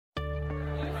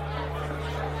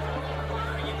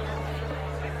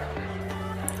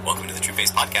Welcome to the True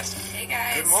Face Podcast. Hey,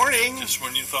 guys. Good morning. Just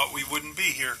when you thought we wouldn't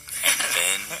be here. And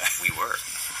then we were.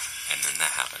 And then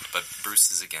that happened. But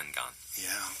Bruce is again gone.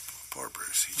 Yeah, poor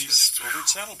Bruce. He's over at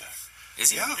Saddleback.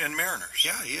 Is he? Yeah. And Mariners.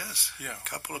 Yeah, he is. Yeah.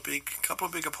 Couple of big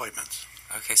appointments.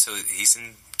 Okay, so he's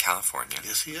in California.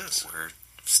 Yes, he is. We're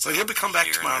still Well, he'll be come back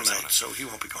here in tomorrow Arizona. night, so he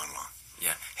won't be gone long.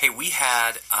 Yeah. Hey, we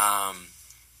had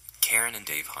Karen and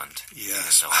Dave Hunt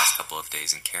Yes. in the last couple of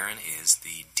days, and Karen is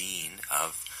the dean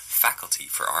of faculty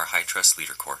for our High Trust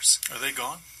Leader course. Are they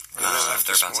gone? They left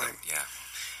They're this about to, morning. yeah.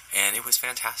 And it was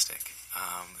fantastic.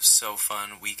 So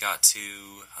fun. We got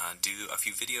to do a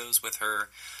few videos with her,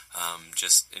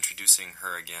 just introducing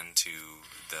her again to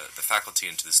the faculty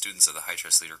and to the students of the High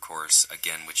Trust Leader course,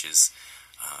 again, which is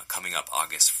coming up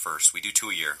August 1st. We do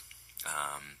 2 a year.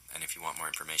 And if you want more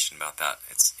information about that,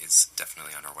 it's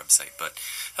definitely on our website. But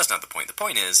that's not the point. The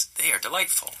point is, they are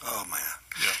delightful. Oh, man.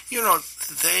 Yeah. You know,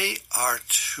 they are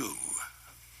two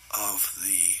of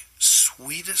the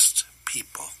sweetest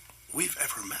people we've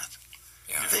ever met.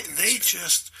 Yeah.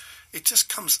 It just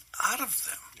comes out of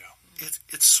them. Yeah.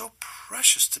 It's so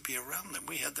precious to be around them.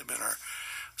 We had them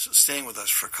staying with us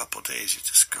for a couple of days. You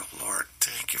just go, Lord,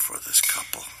 thank you for this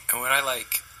couple. And what I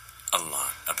like a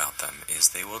lot about them is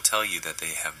they will tell you that they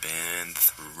have been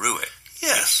through it.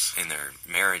 Yes. In their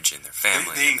marriage, in their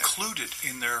family. They include it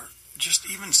in their, just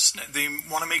even, they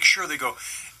want to make sure they go,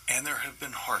 and there have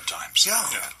been hard times. Yeah.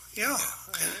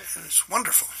 And it's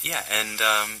wonderful. Yeah, and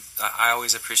I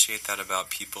always appreciate that about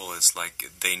people is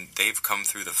like they've come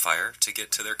through the fire to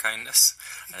get to their kindness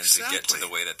and to get to the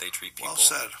way that they treat people. Well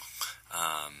said.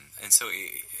 And so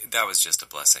that was just a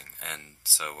blessing. And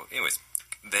so, anyways,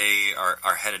 they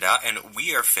are headed out, and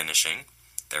we are finishing.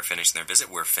 They're finishing their visit.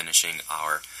 We're finishing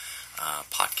our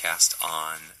podcast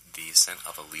on the ascent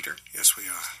of a leader. Yes, we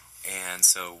are. And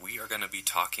so we are going to be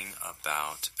talking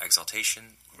about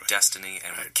exaltation, Right. destiny,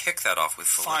 and we kick that off with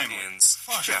Philippians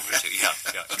Finally. chapter 2.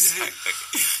 Yeah,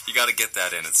 exactly. You got to get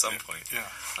that in at some point.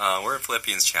 Yeah. We're in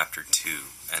Philippians chapter 2,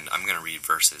 and I'm going to read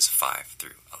verses 5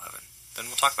 through 11. Then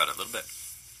we'll talk about it a little bit.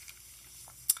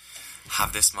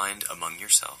 Have this mind among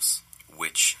yourselves,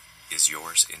 which is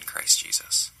yours in Christ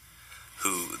Jesus,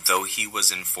 who, though he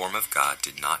was in form of God,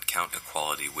 did not count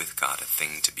equality with God a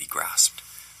thing to be grasped,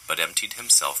 but emptied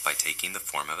himself by taking the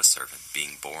form of a servant,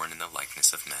 being born in the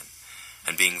likeness of men.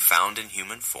 And being found in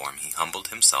human form, he humbled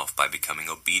himself by becoming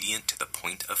obedient to the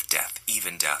point of death,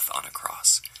 even death on a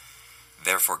cross.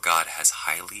 Therefore God has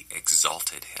highly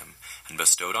exalted him, and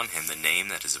bestowed on him the name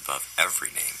that is above every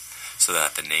name, so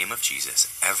that at the name of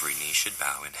Jesus every knee should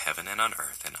bow in heaven and on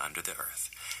earth and under the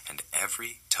earth, and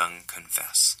every tongue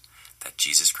confess that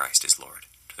Jesus Christ is Lord,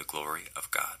 to the glory of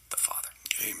God the Father.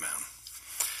 Amen.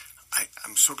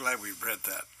 I'm so glad we read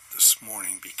that this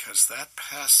morning, because that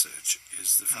passage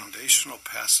is the foundational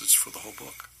passage for the whole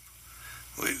book.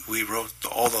 We wrote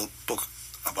all the book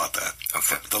about that.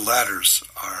 Okay. The ladders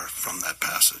are from that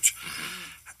passage.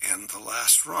 Mm-hmm. And the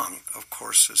last rung, of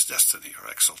course, is destiny or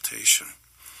exaltation.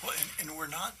 Well, and we're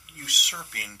not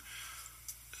usurping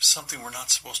something we're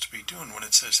not supposed to be doing when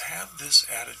it says, have this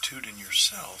attitude in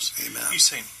yourselves. Amen. He's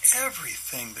saying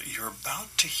everything that you're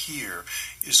about to hear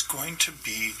is going to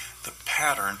be the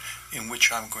pattern in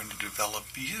which I'm going to develop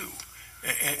you.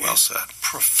 Well said. It's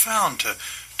profound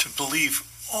to believe,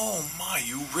 oh my,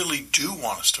 you really do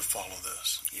want us to follow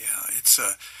this. Yeah,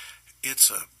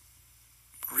 it's a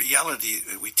reality.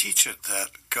 We teach it that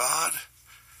God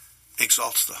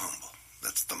exalts the humble.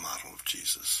 That's the model of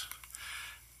Jesus.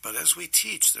 But as we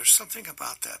teach, there's something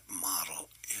about that model,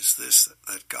 is this,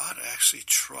 that God actually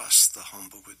trusts the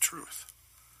humble with truth.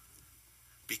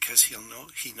 Because he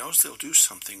knows they'll do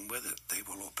something with it, they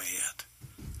will obey it.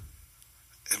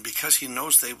 And because he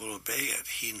knows they will obey it,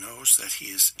 he knows that he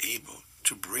is able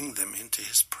to bring them into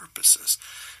his purposes,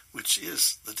 which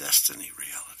is the destiny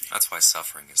reality. That's why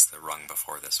suffering is the rung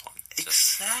before this one.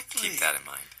 Just Exactly. keep that in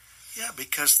mind. Yeah,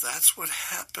 because that's what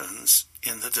happens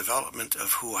in the development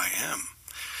of who I am.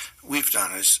 We've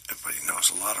done, as everybody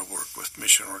knows, a lot of work with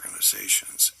mission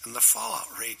organizations, and the fallout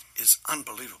rate is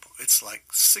unbelievable. It's like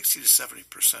 60 to 70%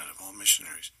 of all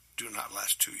missionaries do not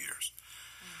last 2 years.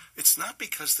 It's not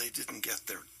because they didn't get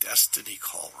their destiny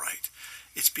call right.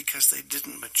 It's because they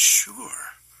didn't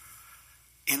mature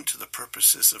into the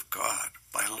purposes of God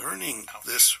by learning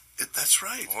this. That's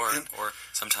right. Or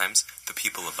sometimes the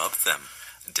people above them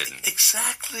didn't.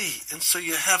 Exactly. And so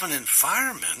you have an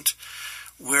environment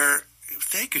where,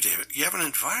 thank you, David, you have an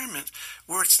environment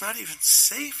where it's not even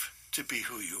safe to be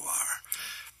who you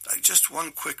are. Just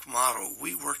one quick model.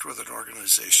 We worked with an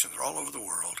organization. They're all over the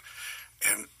world.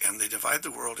 And they divide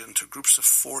the world into groups of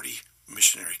 40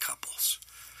 missionary couples.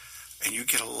 and you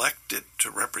get elected to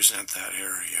represent that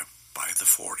area by the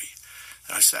 40.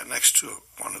 And I sat next to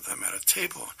one of them at a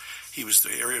table. He was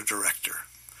the area director.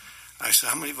 I said,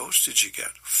 how many votes did you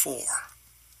get? 4.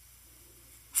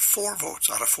 4 votes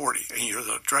out of 40. And you're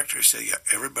the director. He said, yeah,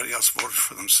 everybody else voted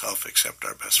for themselves except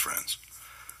our best friends.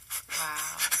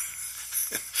 Wow.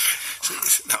 So,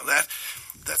 now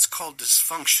that's called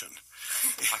dysfunction.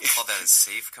 I call that a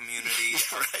safe community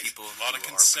of Right. people A lot who of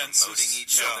consensus. are promoting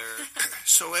each other.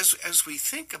 So as we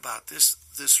think about this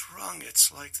rung,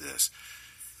 it's like this.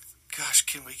 Gosh,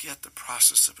 can we get the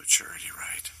process of maturity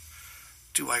right?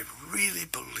 Do I really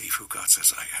believe who God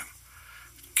says I am?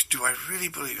 Do I really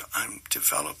believe I'm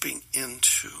developing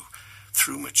into,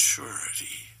 through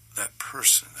maturity, that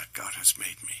person that God has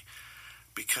made me?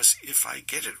 Because if I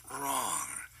get it wrong,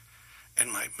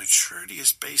 and my maturity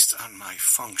is based on my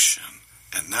function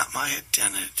and not my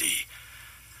identity,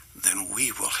 then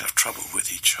we will have trouble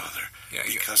with each other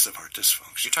because of our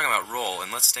dysfunction. You're talking about role,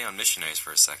 and let's stay on missionaries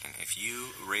for a second. If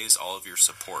you raise all of your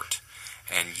support,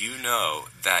 and you know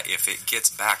that if it gets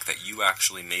back that you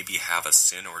actually maybe have a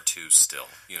sin or two still,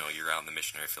 you're out in the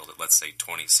missionary field at, let's say,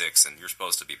 26, and you're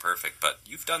supposed to be perfect, but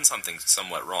you've done something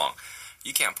somewhat wrong,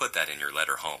 you can't put that in your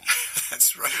letter home.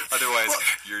 That's right. Otherwise,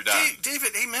 you're done. David,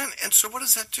 amen. And so what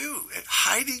does that do?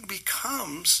 Hiding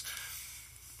becomes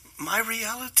my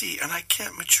reality, and I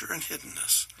can't mature in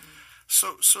hiddenness.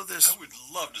 So this... I would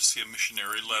love to see a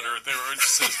missionary letter there where it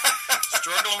says,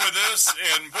 struggling with this,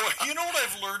 and boy, you know what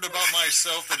I've learned about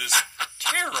myself that is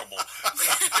terrible.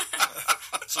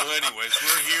 So anyways,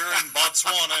 we're here in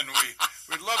Botswana, and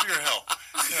we'd love your help.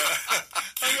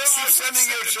 Keep sending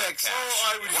your checks.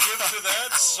 Oh, I would give to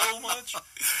that so much.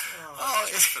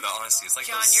 Just for the honesty, it's like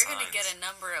John, those you're going to signs. get a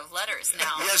number of letters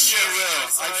now. Yes, you will.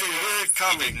 I can hear it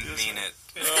coming. He didn't mean it.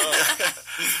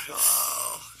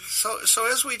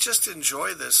 So as we just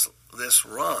enjoy this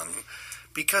run,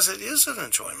 because it is an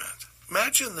enjoyment.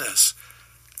 Imagine this.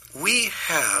 We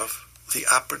have the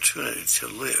opportunity to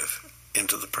live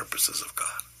into the purposes of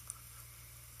God.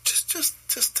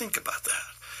 Just think about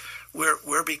that.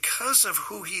 Where because of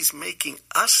who he's making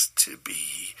us to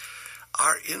be,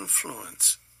 our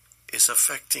influence is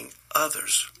affecting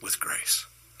others with grace.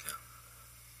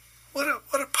 What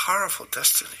a powerful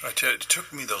destiny. I tell you, it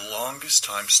took me the longest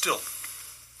time, still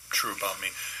true about me,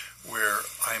 where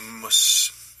I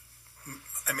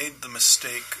made the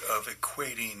mistake of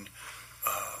equating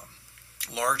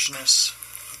largeness,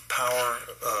 power,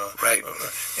 Right.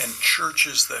 And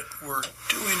churches that were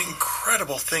doing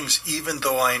incredible things, even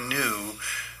though I knew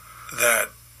that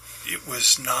it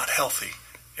was not healthy,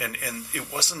 and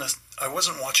it wasn't I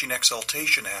wasn't watching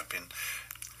Exaltation happen,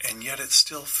 and yet it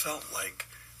still felt like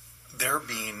they're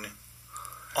being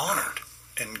honored,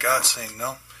 and God saying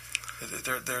no.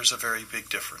 There's a very big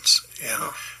difference,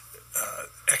 and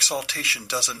Exaltation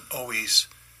doesn't always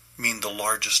mean the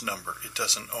largest number. It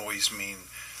doesn't always mean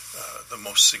the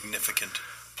most significant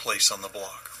place on the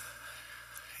block.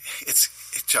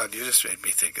 John, you just made me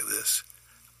think of this.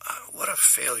 What a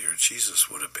failure Jesus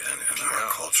would have been in our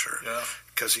culture,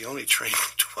 because he only trained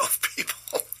 12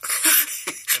 people.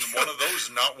 And one of those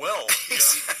not well.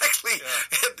 Exactly.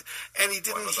 Yeah. And he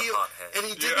didn't heal. hothead. And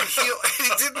he didn't heal. And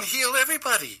he didn't heal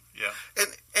everybody. Yeah.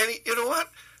 And he, you know what?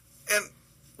 And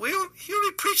he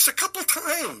only preached a couple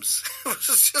times. It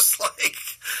was just like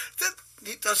that.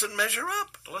 He doesn't measure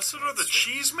up. Blessed are the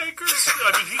cheesemakers.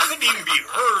 I mean, he couldn't even be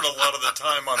heard a lot of the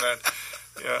time on that.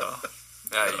 Yeah.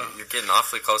 You're getting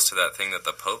awfully close to that thing that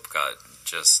the Pope got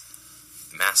just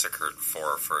massacred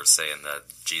for saying that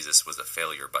Jesus was a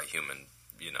failure by human,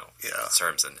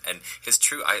 terms. And his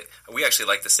true, we actually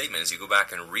like the statement. As you go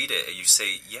back and read it, you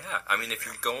say, I mean, if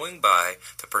you're going by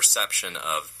the perception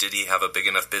of, did he have a big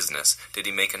enough business? Did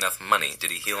he make enough money?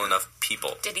 Did he heal enough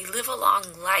people? Did he live a long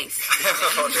life?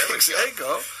 There you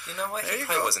go. You know what? He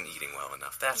probably wasn't eating well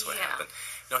enough. That's what happened.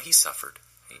 No, he suffered.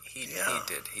 He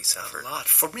did. He suffered. A lot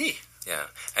for me. Yeah.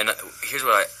 And here's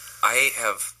what I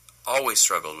have always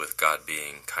struggled with God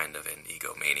being kind of an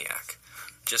egomaniac.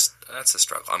 That's a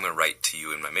struggle. I'm going to write to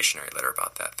you in my missionary letter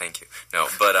about that. Thank you. No,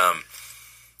 but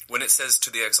when it says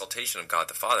to the exaltation of God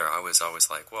the Father, I was always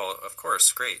like, well, of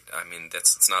course, great. I mean,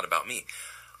 it's not about me.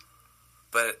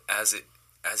 But as it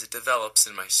develops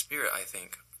in my spirit, I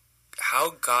think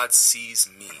how God sees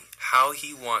me, how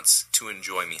he wants to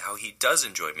enjoy me, how he does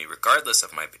enjoy me regardless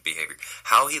of my behavior,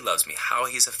 how he loves me, how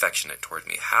he's affectionate toward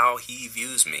me, how he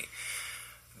views me,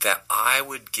 that I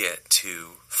would get to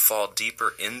fall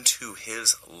deeper into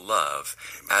his love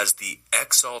as the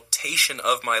exaltation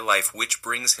of my life, which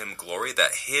brings him glory,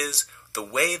 that the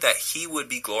way that he would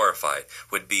be glorified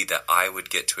would be that I would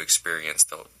get to experience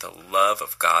the love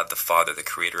of God the Father, the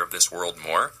creator of this world,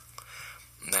 more.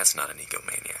 That's not an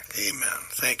egomaniac. Amen.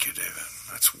 Thank you, David.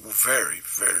 That's very,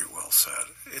 very well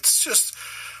said. It's just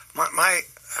my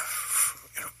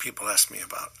people ask me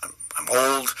about I'm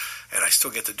old and I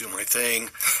still get to do my thing.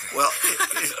 Well,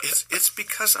 it's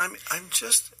because I'm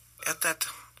just at that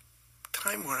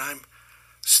time where I'm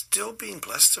still being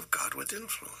blessed of God with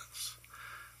influence.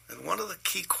 And one of the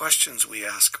key questions we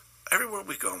ask everywhere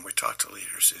we go and we talk to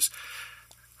leaders is,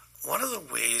 one of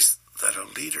the ways that a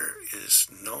leader is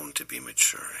known to be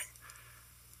maturing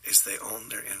is they own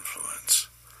their influence,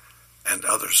 and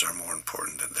others are more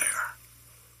important than they are.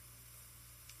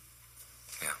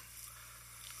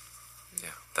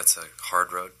 Yeah, that's a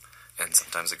hard road and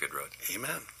sometimes a good road.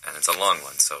 Amen. And it's a long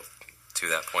one, so to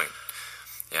that point.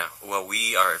 Yeah, well,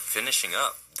 we are finishing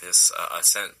up this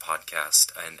Ascent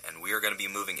podcast, and we are going to be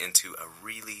moving into a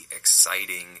really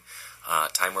exciting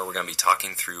time where we're going to be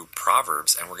talking through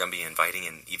Proverbs, and we're going to be inviting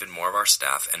in even more of our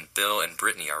staff. And Bill and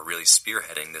Brittany are really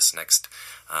spearheading this next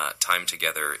time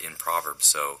together in Proverbs.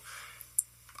 So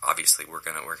obviously we're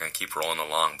gonna keep rolling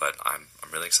along, but I'm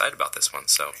really excited about this one.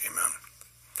 So Amen.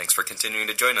 Thanks for continuing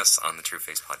to join us on the True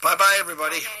Face podcast. Bye-bye,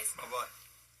 everybody. Bye, guys. Bye-bye.